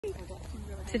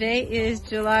Today is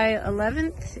July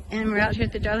 11th, and we're out here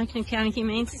at the Darlington County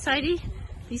Humane Society.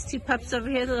 These two pups over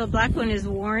here, the little black one is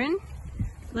Warren,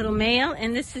 little male,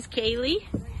 and this is Kaley.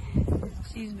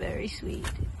 She's very sweet.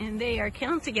 And they are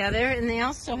kenneled together, and they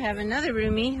also have another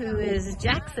roomie who is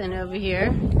Jackson over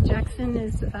here. Jackson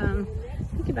is, I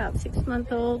think about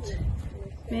 6-month-old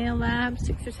male lab,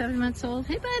 6 or 7 months old.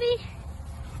 Hey, buddy.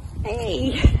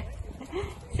 Hey.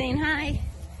 Saying hi.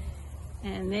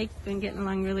 And they've been getting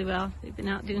along really well. They've been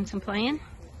out doing some playing.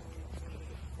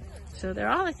 So they're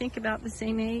all, I think, about the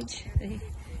same age. They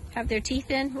have their teeth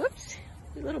in. Whoops,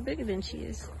 a little bigger than she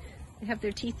is. They have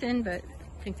their teeth in, but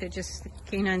I think they're just, the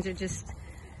canines are just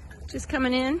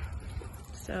coming in.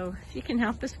 So if you can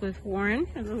help us with Warren,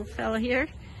 a little fella here,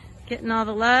 getting all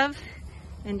the love,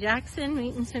 and Jackson,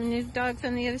 meeting some new dogs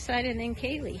on the other side, and then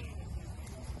Kaley,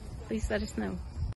 please let us know.